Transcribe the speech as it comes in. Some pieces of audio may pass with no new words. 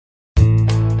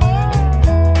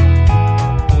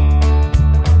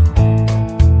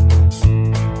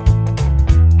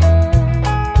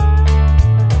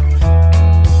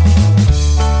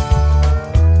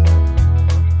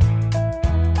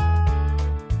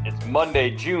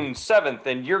Monday, June 7th,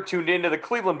 and you're tuned into the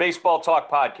Cleveland Baseball Talk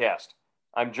podcast.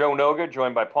 I'm Joe Noga,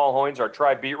 joined by Paul Hoynes, our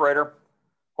Tribe beat writer.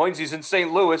 Hoynes in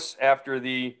St. Louis after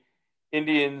the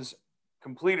Indians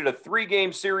completed a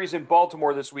 3-game series in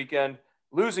Baltimore this weekend,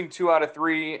 losing 2 out of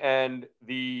 3, and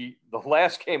the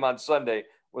last game on Sunday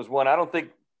was one I don't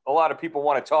think a lot of people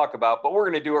want to talk about, but we're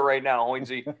going to do it right now,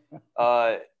 Hoynesy.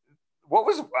 I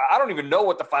don't even know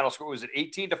what the final score was. It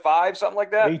 18-5, something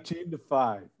like that?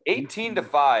 18-5.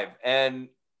 18-5. And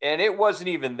it wasn't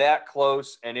even that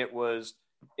close. And it was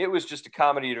just a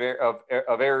comedy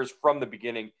of errors from the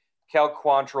beginning. Cal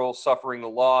Quantrill suffering the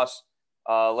loss,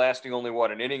 lasting only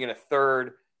an inning and a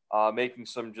third, making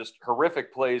some just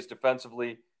horrific plays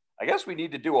defensively. I guess we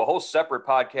need to do a whole separate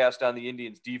podcast on the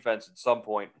Indians defense at some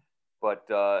point, but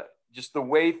just the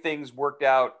way things worked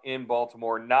out in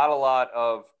Baltimore, not a lot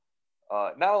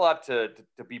to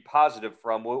be positive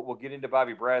from. We'll get into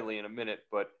Bobby Bradley in a minute,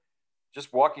 but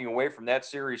just walking away from that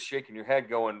series, shaking your head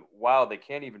going, wow, they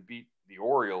can't even beat the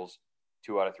Orioles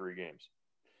 2 out of 3 games.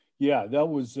 Yeah, that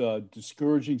was a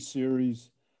discouraging series.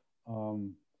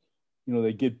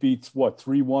 They get beat,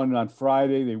 3-1 on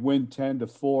Friday. They win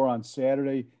 10-4 on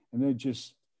Saturday, and they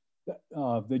just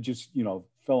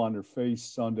fell on their face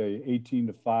Sunday,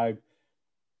 18-5.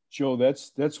 Joe,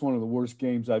 that's one of the worst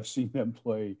games I've seen them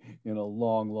play in a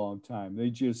long, long time. They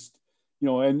just,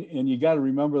 and you got to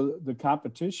remember the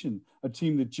competition, a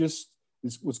team that just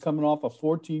was coming off a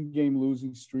 14-game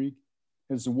losing streak,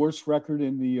 has the worst record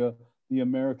in the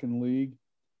American League,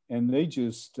 and they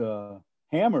just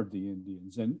hammered the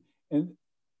Indians. And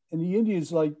the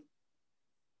Indians, like,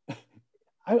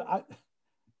 I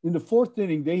in the 4th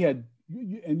inning, they had,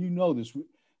 and you know this,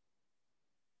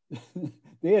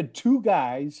 they had 2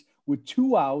 guys with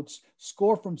 2 outs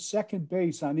score from second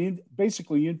base on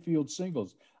basically infield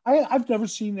singles. I've never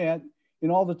seen that in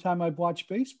all the time I've watched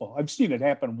baseball. I've seen it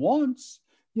happen once,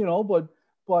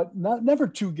 but never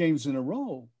 2 games in a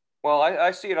row. Well,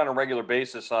 I see it on a regular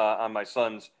basis on my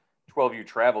son's 12U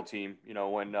travel team,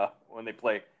 when they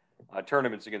play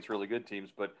tournaments against really good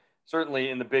teams. But certainly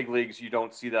in the big leagues, you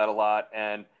don't see that a lot.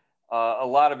 And a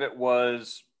lot of it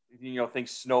was,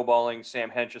 things snowballing,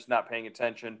 Sam Hench just not paying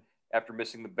attention after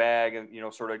missing the bag and,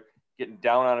 sort of getting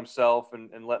down on himself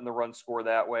and letting the run score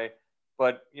that way.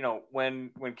 But,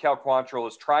 when Cal Quantrill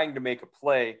is trying to make a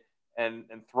play and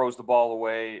throws the ball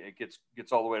away, it gets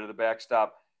all the way to the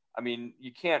backstop. I mean,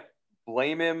 you can't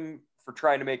blame him for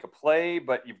trying to make a play,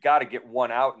 but you've got to get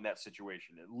 1 out in that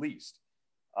situation at least.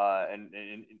 And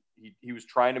he was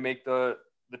trying to make the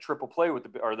triple play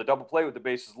or the double play with the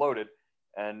bases loaded,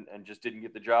 and just didn't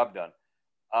get the job done.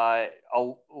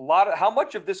 How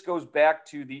much of this goes back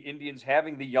to the Indians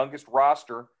having the youngest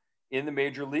roster in the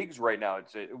major leagues right now?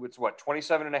 It's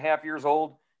 27 and a half years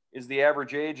old is the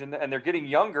average age, and they're getting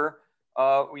younger.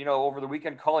 Over the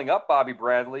weekend, calling up Bobby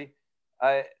Bradley,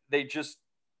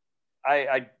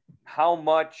 how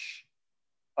much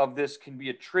of this can be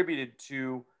attributed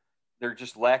to their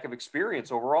just lack of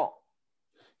experience overall?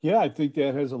 Yeah, I think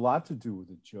that has a lot to do with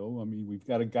it, Joe. I mean, we've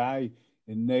got a guy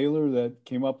in Naylor that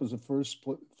came up as a first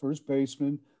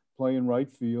baseman playing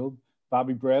right field.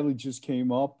 Bobby Bradley just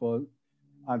came up on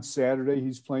Saturday.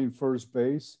 He's playing first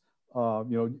base.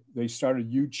 They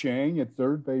started Yu Chang at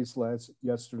third base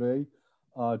yesterday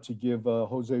to give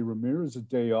Jose Ramirez a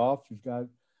day off. You've got,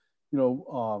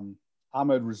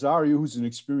 Ahmed Rosario, who's an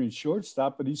experienced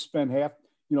shortstop, but he spent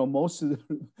most of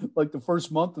the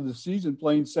first month of the season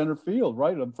playing center field,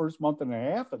 right? The first month and a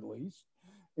half at least.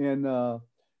 And, and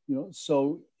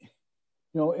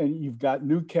you've got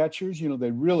new catchers,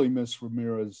 they really miss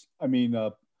Ramirez. I mean,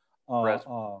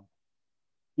 Roberto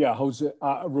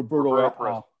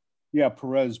Perez.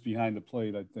 Perez behind the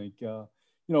plate, I think.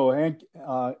 Hank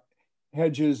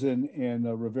Hedges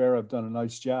and Rivera have done a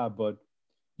nice job, but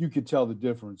you could tell the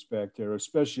difference back there,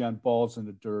 especially on balls in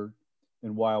the dirt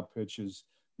and wild pitches.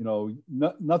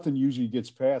 Nothing usually gets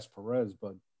past Perez,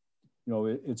 but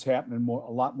it's happening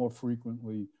a lot more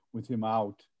frequently with him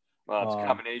out. Well, it's a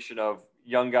combination of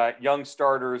young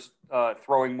starters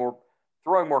throwing more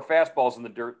fastballs in the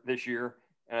dirt this year,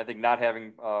 and I think not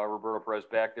having Roberto Perez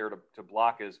back there to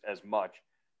block as much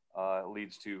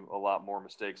leads to a lot more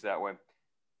mistakes that way.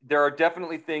 There are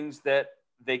definitely things that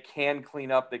they can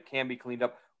clean up, that can be cleaned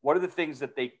up. What are the things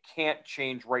that they can't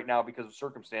change right now because of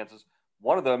circumstances?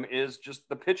 One of them is just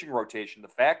the pitching rotation. The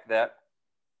fact that,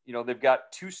 they've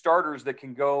got 2 starters that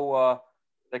can go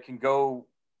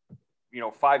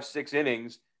 5-6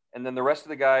 innings. And then the rest of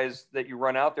the guys that you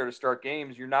run out there to start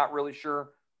games, you're not really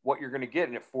sure what you're going to get.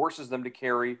 And it forces them to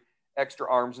carry extra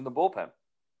arms in the bullpen.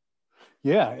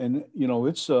 Yeah. And,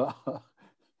 it's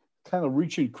kind of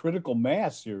reaching critical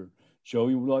mass here, Joe.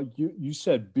 You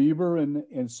said Bieber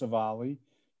and Savali.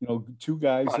 Two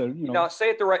guys that No, say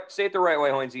it the right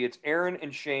way, Hoynesy. It's Aaron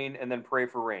and Shane, and then pray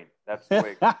for rain. That's the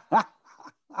way.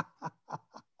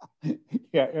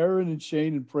 Yeah, Aaron and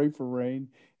Shane, and pray for rain.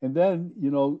 And then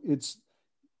it's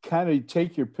kind of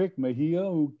take your pick. Mejia,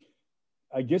 who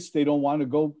I guess they don't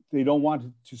want to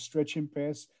stretch him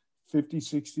past 50,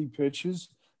 60 pitches.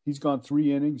 He's gone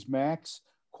 3 innings max.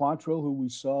 Quantrill, who we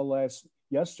saw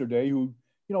yesterday, who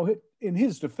hit, in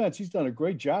his defense, he's done a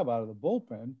great job out of the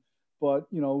bullpen. But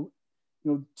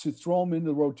to throw him in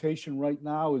the rotation right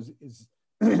now is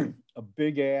a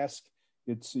big ask.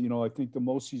 It's I think the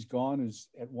most he's gone is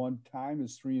at one time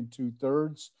is 3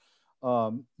 2/3.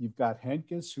 You've got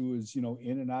Henkes, who is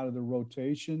in and out of the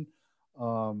rotation.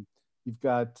 You've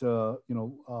got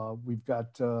we've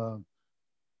got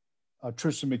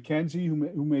Tristan McKenzie,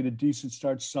 who made a decent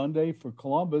start Sunday for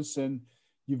Columbus, and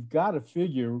you've got to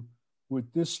figure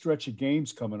with this stretch of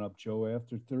games coming up, Joe,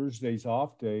 after Thursday's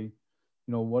off day.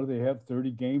 What do they have?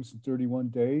 30 games in 31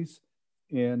 days.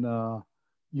 And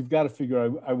you've got to figure,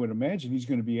 I would imagine he's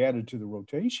going to be added to the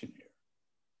rotation here.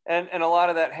 And a lot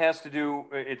of that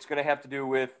it's going to have to do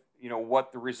with,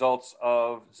 what the results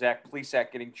of Zach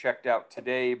Plesac getting checked out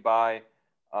today by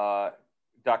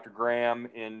Dr. Graham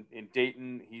in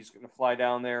Dayton. He's going to fly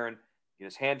down there and get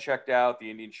his hand checked out.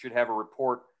 The Indians should have a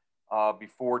report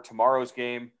before tomorrow's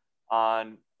game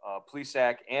on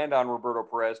Plesac and on Roberto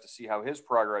Perez to see how his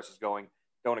progress is going.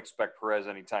 Don't expect Perez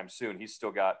anytime soon. He's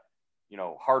still got,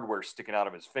 hardware sticking out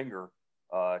of his finger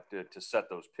to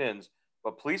set those pins.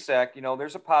 But Plesac,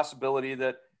 there's a possibility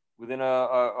that within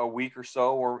a week or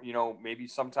so, or, maybe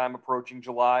sometime approaching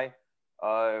July,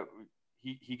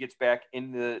 he gets back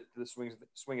in the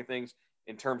swing of things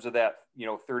in terms of that,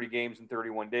 30 games in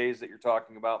 31 days that you're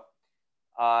talking about.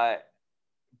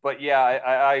 But yeah,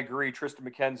 I agree. Tristan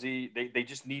McKenzie, they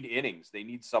just need innings. They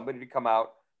need somebody to come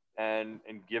out and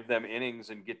give them innings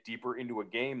and get deeper into a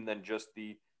game than just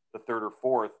the third or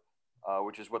fourth,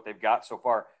 which is what they've got so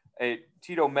far.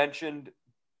 Tito mentioned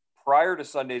prior to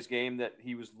Sunday's game that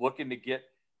he was looking to get,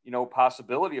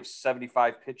 possibility of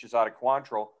 75 pitches out of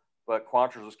Quantrill, but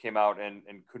Quantrill just came out and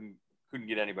couldn't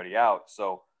get anybody out.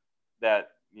 So that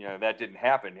didn't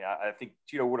happen. I think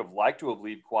Tito would have liked to have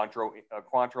led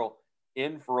Quantrill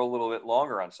in for a little bit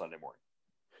longer on Sunday morning.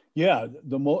 Yeah,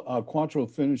 the Quantrill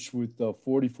finished with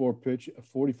 44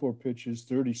 pitches,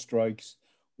 30 strikes,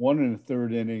 1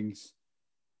 1/3 innings,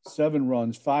 7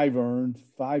 runs, 5 earned,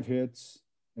 5 hits,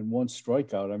 and 1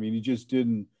 strikeout. I mean, he just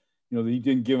didn't, he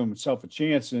didn't give himself a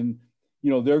chance. And,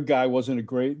 their guy wasn't a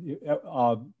great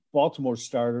Baltimore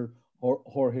starter.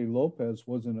 Jorge Lopez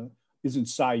isn't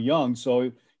Cy Young.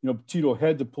 So, Tito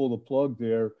had to pull the plug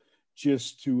there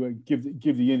just to give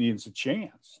the Indians a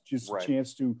chance, a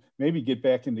chance to maybe get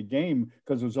back in the game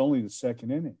because it was only the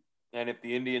second inning. And if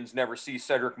the Indians never see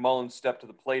Cedric Mullins step to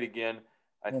the plate again,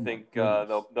 I think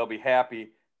they'll be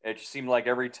happy. It just seemed like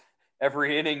every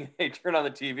inning they turn on the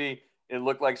TV, it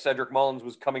looked like Cedric Mullins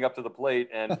was coming up to the plate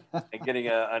and getting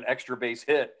an extra base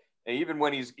hit. And even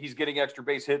when he's getting extra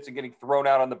base hits and getting thrown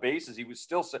out on the bases, he was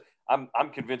still. I'm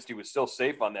convinced he was still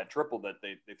safe on that triple that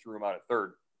they threw him out at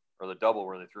third, or the double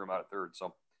where they threw him out at third.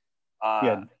 So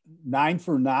 9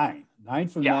 for 9, 9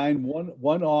 for 9,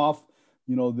 one off.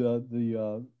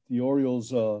 The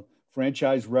Orioles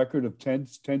franchise record of 10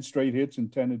 straight hits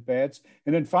and 10 at bats,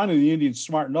 and then finally the Indians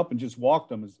smartened up and just walked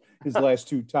him his last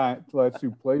two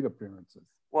plate appearances.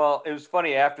 Well, it was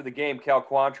funny after the game, Cal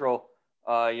Quantrill,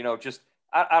 I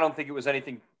don't think it was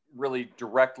anything really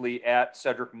directly at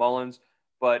Cedric Mullins,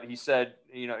 but he said,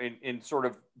 in sort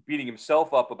of beating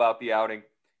himself up about the outing,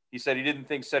 he said he didn't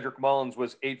think Cedric Mullins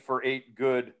was 8 for 8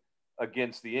 good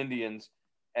against the Indians.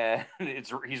 And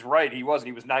he's right. He wasn't.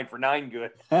 He was 9 for 9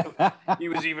 good. He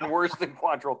was even worse than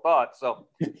Quantrill thought. So,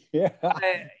 yeah.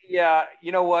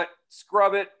 You know what?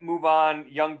 Scrub it. Move on.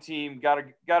 Young team. Got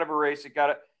to erase it.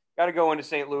 Got to go into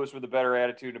St. Louis with a better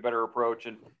attitude and a better approach.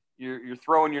 And you're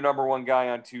throwing your number one guy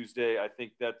on Tuesday. I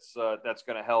think that's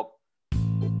going to help.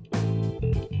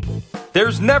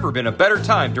 There's never been a better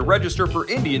time to register for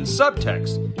Indians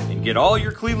Subtext and get all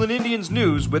your Cleveland Indians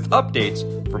news with updates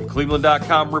from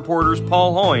Cleveland.com reporters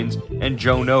Paul Hoynes and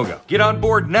Joe Noga. Get on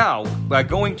board now by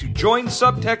going to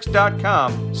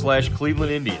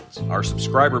joinsubtext.com/Cleveland Indians. Our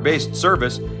subscriber-based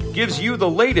service gives you the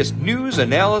latest news,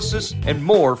 analysis, and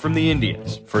more from the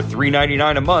Indians. For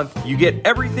 $3.99 a month, you get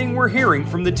everything we're hearing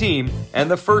from the team and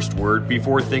the first word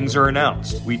before things are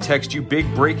announced. We text you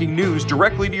big breaking news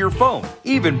directly to your phone,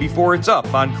 even before it's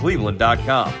up on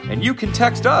Cleveland.com. And you can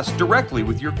text us directly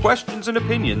with your questions and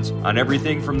opinions on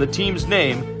everything from the team's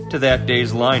name to that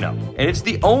day's lineup. And it's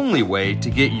the only way to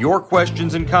get your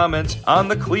questions and comments on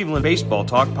the Cleveland Baseball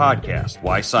Talk podcast.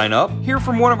 Why sign up? Hear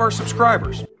from one of our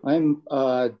subscribers. I'm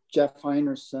Jeff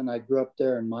Heinerson. I grew up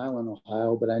there in Milan,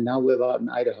 Ohio, but I now live out in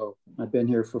Idaho. I've been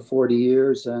here for 40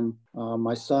 years, and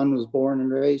my son was born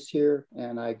and raised here,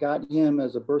 and I got him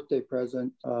as a birthday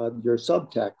present your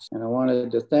subtext. And I wanted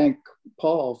to thank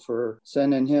Paul for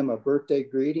sending him a birthday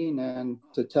greeting and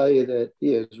to tell you that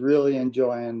he is really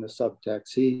enjoying the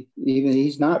subtext.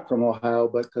 He's not from Ohio,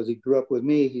 but because he grew up with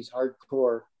me, he's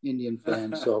hardcore Indian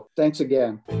fan. So thanks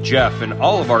again. Jeff and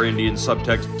all of our Indian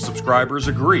Subtext subscribers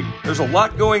agree. There's a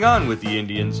lot going on with the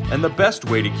Indians, and the best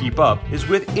way to keep up is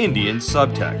with Indian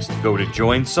Subtext. Go to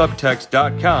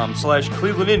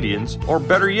joinsubtext.com/Cleveland Indians, or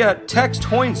better yet, text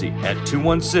Hoinsey at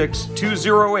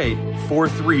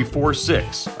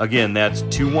 216-208-4346. Again, that's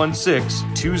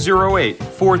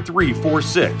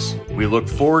 216-208-4346. We look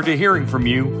forward to hearing from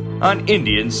you on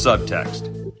Indian Subtext.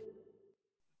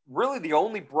 Really, the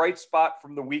only bright spot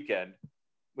from the weekend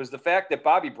was the fact that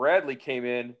Bobby Bradley came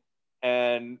in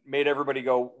and made everybody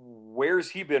go,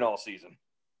 where's he been all season?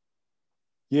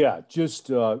 Yeah, just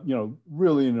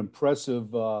really an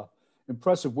impressive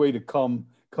way to come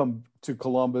to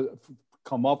Columbus,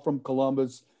 come up from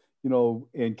Columbus,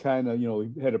 and kind of he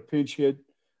had a pinch hit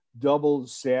double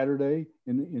Saturday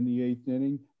in the eighth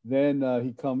inning. Then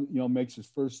he makes his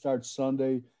first start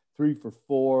Sunday, 3 for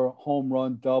 4, home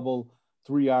run, double,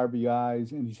 3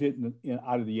 RBIs, and he's hitting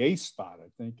out of the eighth spot, I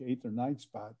think, eighth or ninth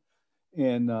spot.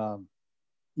 And,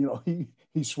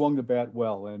 he swung the bat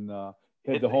well and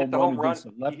had the home run against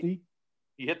the lefty.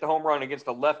 He hit the home run against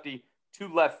the lefty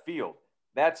to left field.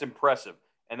 That's impressive.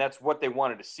 And that's what they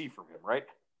wanted to see from him, right?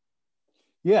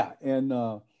 Yeah. And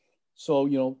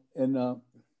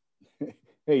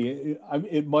hey,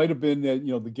 it might have been that,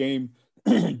 the game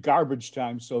garbage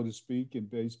time, so to speak, in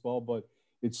baseball, but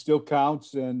it still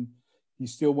counts. And he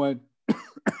still went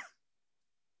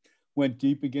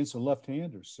deep against a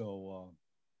left-hander. So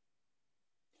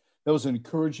that was an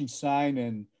encouraging sign,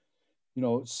 and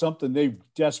something they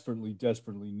desperately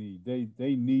need.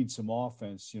 They need some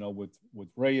offense, with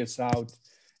Reyes out,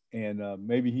 and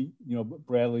maybe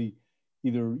Bradley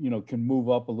either can move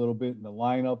up a little bit in the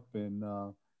lineup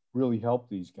and really help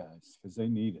these guys because they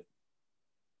need it.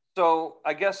 So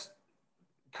I guess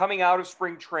coming out of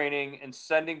spring training and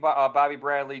sending Bobby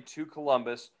Bradley to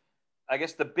Columbus, I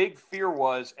guess the big fear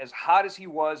was, as hot as he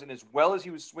was and as well as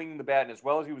he was swinging the bat and as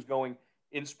well as he was going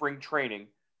in spring training,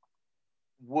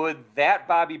 would that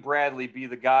Bobby Bradley be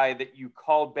the guy that you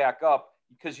called back up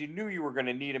because you knew you were going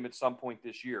to need him at some point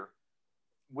this year?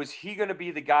 Was he going to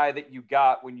be the guy that you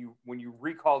got when you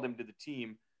recalled him to the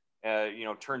team?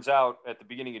 Turns out at the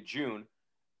beginning of June,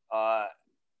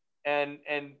 and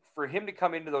for him to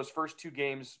come into those first 2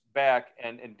 games back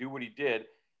and do what he did,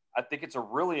 I think it's a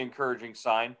really encouraging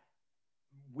sign.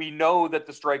 We know that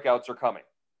the strikeouts are coming.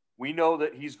 We know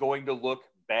that he's going to look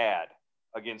bad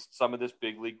against some of this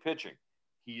big league pitching.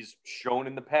 He's shown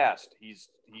in the past. He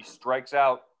strikes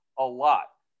out a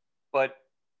lot. But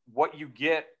what you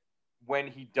get when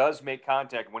he does make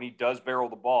contact, when he does barrel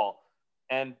the ball,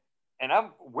 and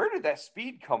where did that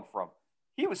speed come from?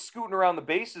 He was scooting around the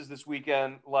bases this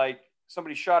weekend like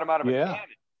somebody shot him out of a cannon.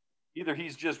 Either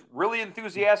he's just really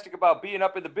enthusiastic about being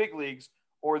up in the big leagues,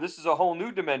 or this is a whole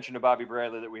new dimension of Bobby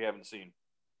Bradley that we haven't seen.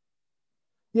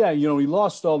 Yeah, he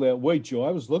lost all that weight, Joe.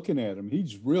 I was looking at him.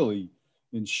 He's really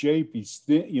in shape. He's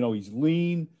thin, he's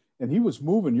lean, and he was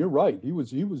moving. You're right. He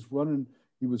was running.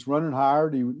 He was running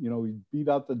hard. He beat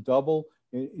out the double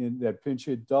in that pinch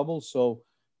hit double. So,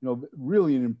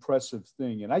 really an impressive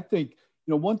thing. And I think,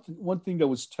 one thing that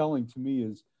was telling to me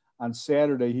is on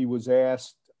Saturday he was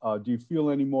asked, do you feel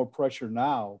any more pressure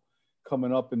now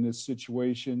coming up in this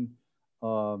situation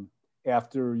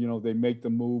after, they make the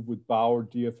move with Bauer,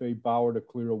 DFA Bauer, to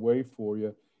clear a way for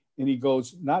you? And he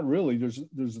goes, not really.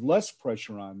 There's less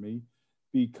pressure on me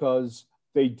because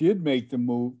they did make the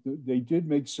move. They did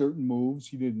make certain moves.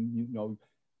 He didn't,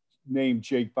 name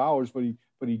Jake Bowers, but he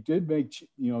did make,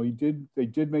 they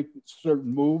did make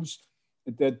certain moves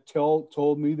that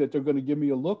told me that they're going to give me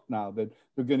a look now, that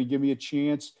they're going to give me a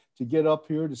chance to get up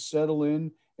here, to settle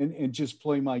in and just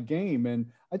play my game. And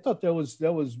I thought that was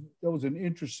an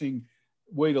interesting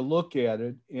way to look at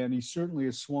it. And he certainly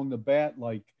has swung the bat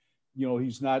like,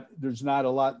 there's not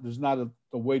the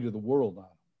weight of the world on him.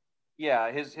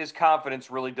 Yeah, his confidence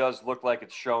really does look like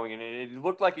it's showing, and it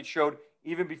looked like it showed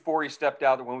even before he stepped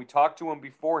out. When we talked to him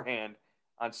beforehand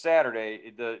on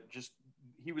Saturday,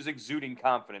 he was exuding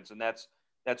confidence, and that's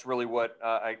really what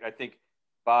I think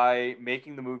by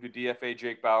making the move to DFA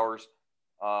Jake Bowers,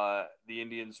 the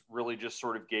Indians really just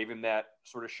sort of gave him that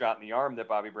sort of shot in the arm that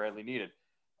Bobby Bradley needed.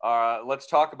 Let's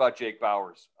talk about Jake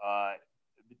Bauers.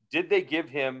 Did they give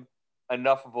him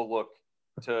enough of a look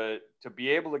to be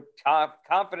able to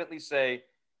confidently say,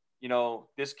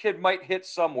 this kid might hit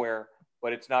somewhere,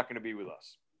 but it's not going to be with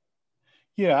us?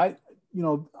 Yeah,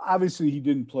 obviously he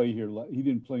didn't play here. He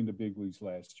didn't play in the big leagues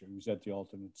last year. He was at the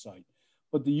alternate site.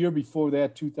 But the year before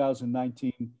that,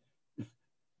 2019,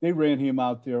 they ran him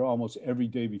out there almost every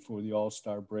day before the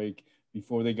All-Star break,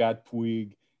 before they got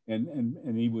Puig,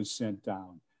 and he was sent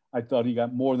down. I thought he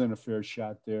got more than a fair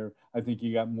shot there. I think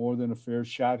he got more than a fair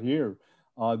shot here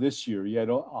this year. He had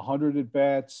 100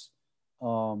 at-bats.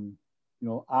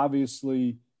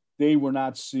 Obviously they were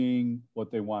not seeing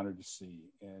what they wanted to see.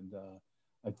 And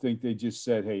I think they just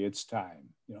said, hey, it's time.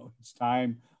 It's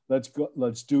time. Let's go.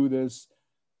 Let's do this.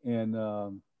 And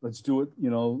let's do it,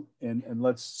 and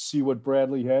let's see what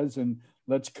Bradley has, and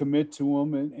let's commit to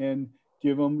him and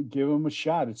give him a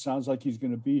shot. It sounds like he's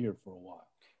going to be here for a while.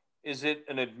 Is it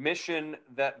an admission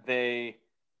that they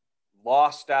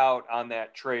lost out on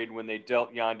that trade when they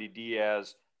dealt Yandy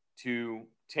Diaz to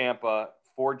Tampa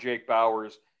for Jake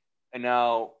Bauers? And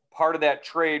now part of that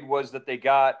trade was that they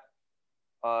got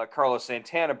Carlos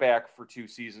Santana back for 2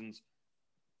 seasons,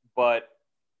 but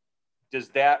does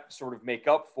that sort of make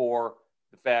up for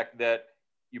the fact that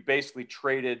you basically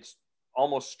traded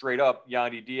almost straight up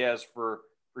Yandy Diaz for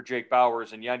Jake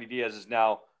Bauers, and Yandy Diaz is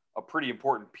now a pretty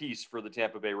important piece for the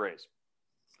Tampa Bay Rays?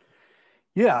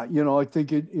 Yeah, I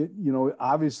think it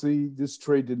obviously this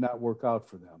trade did not work out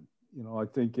for them. I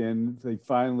think, and they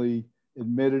finally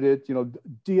admitted it.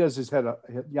 Yandy's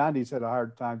had a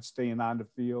hard time staying on the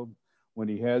field. When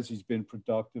he's been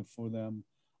productive for them.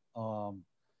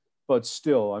 But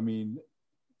still, I mean,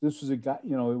 this was a guy, it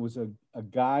was a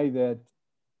guy that,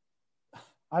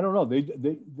 I don't know,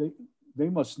 they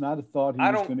must not have thought he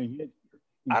was going to hit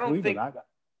in Cleveland.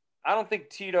 I don't think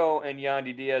Tito and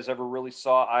Yandy Diaz ever really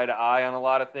saw eye to eye on a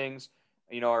lot of things.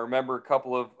 I remember a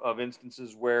couple of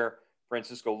instances where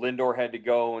Francisco Lindor had to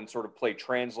go and sort of play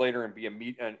translator and be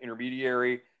an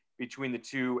intermediary between the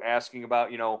two, asking about,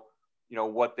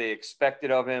 what they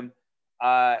expected of him.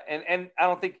 And I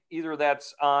don't think either of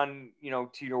that's on,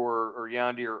 Tito or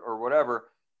Yandy or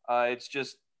whatever. It's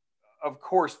just, of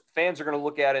course, fans are going to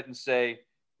look at it and say,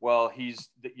 well,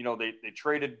 they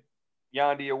traded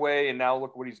Yandy away and now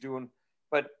look what he's doing.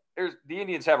 But the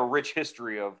Indians have a rich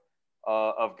history of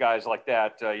guys like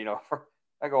that.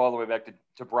 I go all the way back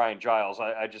to Brian Giles.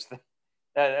 I just think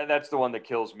that's the one that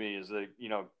kills me is that,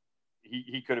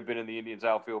 he could have been in the Indians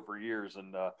outfield for years,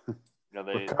 and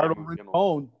they moved him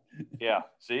along. Yeah,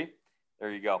 see,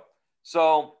 there you go.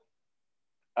 So,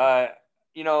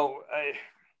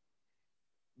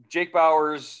 Jake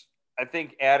Bauers, I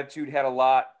think attitude had a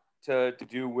lot to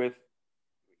do with,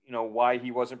 why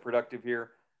he wasn't productive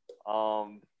here.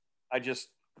 Who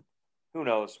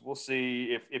knows? We'll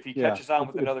see if he catches on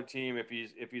with another team, if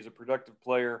he's a productive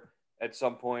player at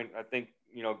some point. I think,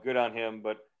 good on him,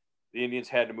 but the Indians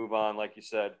had to move on, like you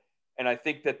said. And I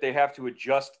think that they have to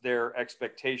adjust their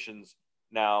expectations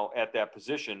now at that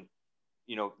position.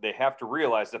 They have to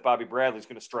realize that Bobby Bradley's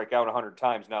going to strike out 100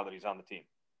 times now that he's on the team.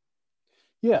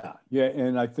 Yeah,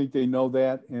 and I think they know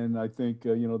that, and I think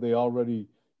they already,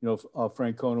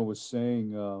 Francona was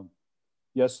saying,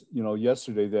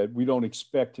 yesterday that we don't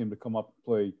expect him to come up and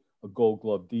play a Gold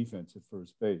Glove defense at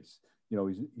first base.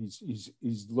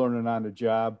 He's learning on the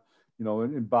job.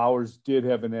 And Bauers did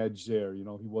have an edge there. He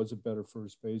was a better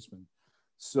first baseman.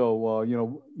 So,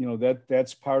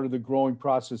 that's part of the growing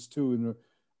process too.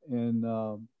 And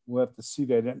we'll have to see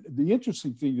that. And the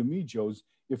interesting thing to me, Joe, is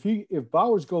if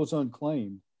Bauers goes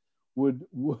unclaimed, would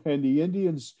the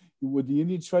Indians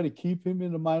try to keep him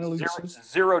in the minor league system?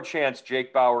 Zero chance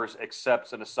Jake Bauers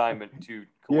accepts an assignment to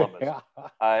Columbus. Yeah.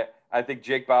 I think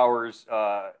Jake Bauers,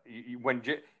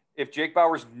 if Jake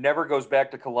Bauers never goes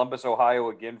back to Columbus, Ohio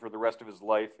again for the rest of his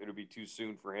life, it'll be too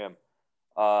soon for him.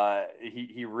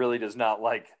 He really does not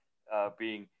like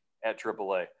being at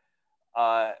AAA.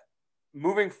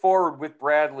 Moving forward with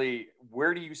Bradley,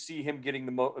 where do you see him getting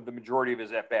the majority of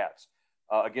his at-bats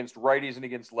against righties and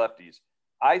against lefties?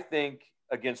 I think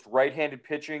against right-handed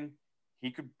pitching,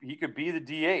 he could be the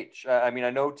DH. I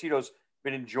know Tito's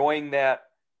been enjoying that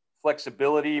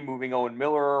flexibility, moving Owen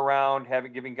Miller around,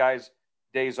 giving guys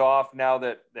days off now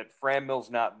that Franmil's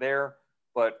not there.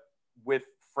 But with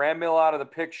Franmil out of the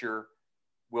picture,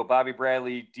 will Bobby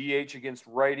Bradley DH against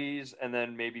righties and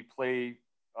then maybe play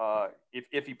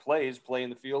if he plays, play in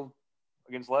the field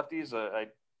against lefties? I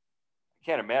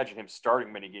can't imagine him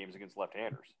starting many games against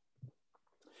left-handers.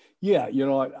 Yeah,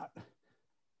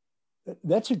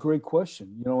 that's a great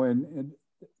question. And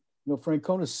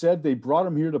Francona said they brought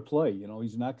him here to play.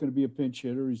 He's not going to be a pinch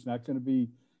hitter. He's not going to be,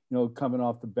 coming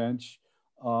off the bench.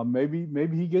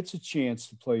 Maybe he gets a chance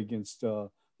to play against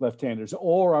left-handers.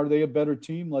 Or are they a better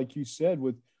team, like you said,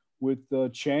 with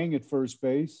Chang at first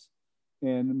base,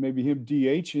 and maybe him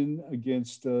DHing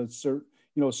against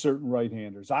certain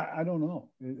right-handers? I don't know.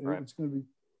 It's going to be.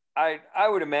 I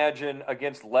would imagine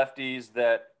against lefties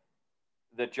that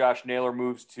Josh Naylor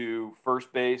moves to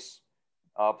first base,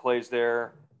 plays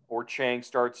there, or Chang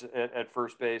starts at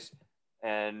first base,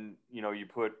 and you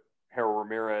put Harold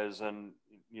Ramirez, and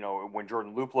when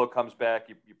Jordan Luplow comes back,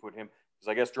 you put him, because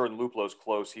I guess Jordan Luplow's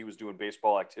close. He was doing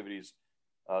baseball activities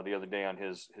the other day on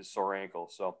his sore ankle.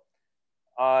 So,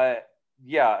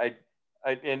 yeah,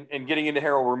 and getting into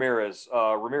Harold Ramirez,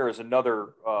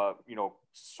 another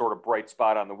sort of bright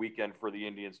spot on the weekend for the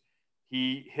Indians.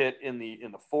 He hit in the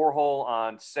 4-hole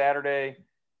on Saturday.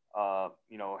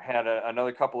 Had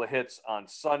another couple of hits on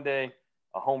Sunday,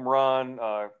 a home run,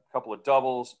 a couple of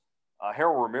doubles.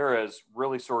 Harold Ramirez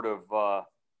really sort of,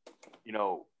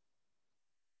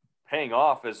 paying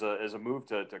off as a move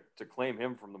to claim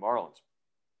him from the Marlins.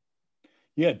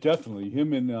 Yeah, definitely.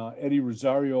 Him and Eddie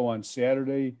Rosario on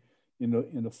Saturday in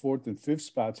the 4th and 5th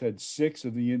spots had 6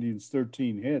 of the Indians'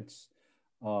 13 hits.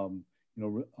 Cesar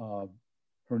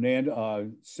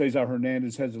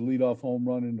Hernandez has a leadoff home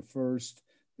run in the first.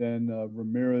 Then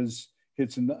Ramirez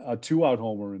hits a 2-out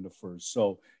homer in the first.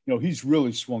 So, he's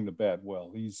really swung the bat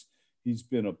well. He's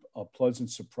been a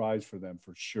pleasant surprise for them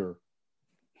for sure.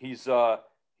 He's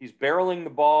barreling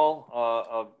the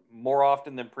ball more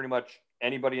often than pretty much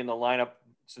anybody in the lineup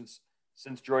since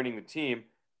joining the team.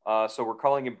 So we're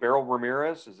calling him Barrel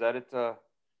Ramirez. Is that it?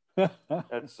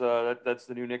 That's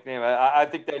the new nickname. I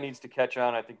think that needs to catch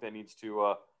on. I think that needs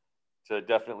to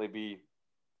definitely be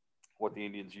what the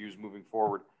Indians use moving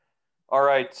forward. All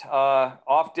right,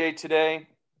 off day today.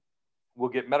 We'll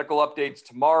get medical updates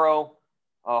tomorrow,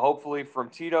 hopefully from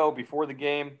Tito before the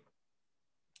game.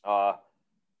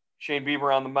 Shane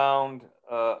Bieber on the mound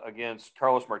against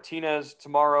Carlos Martinez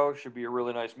tomorrow. Should be a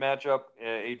really nice matchup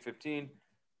at 8:15.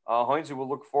 Hoynesy, we'll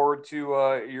look forward to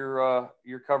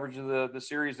your coverage of the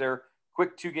series there.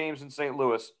 Quick 2 games in St.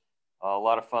 Louis. A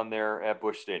lot of fun there at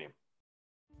Busch Stadium.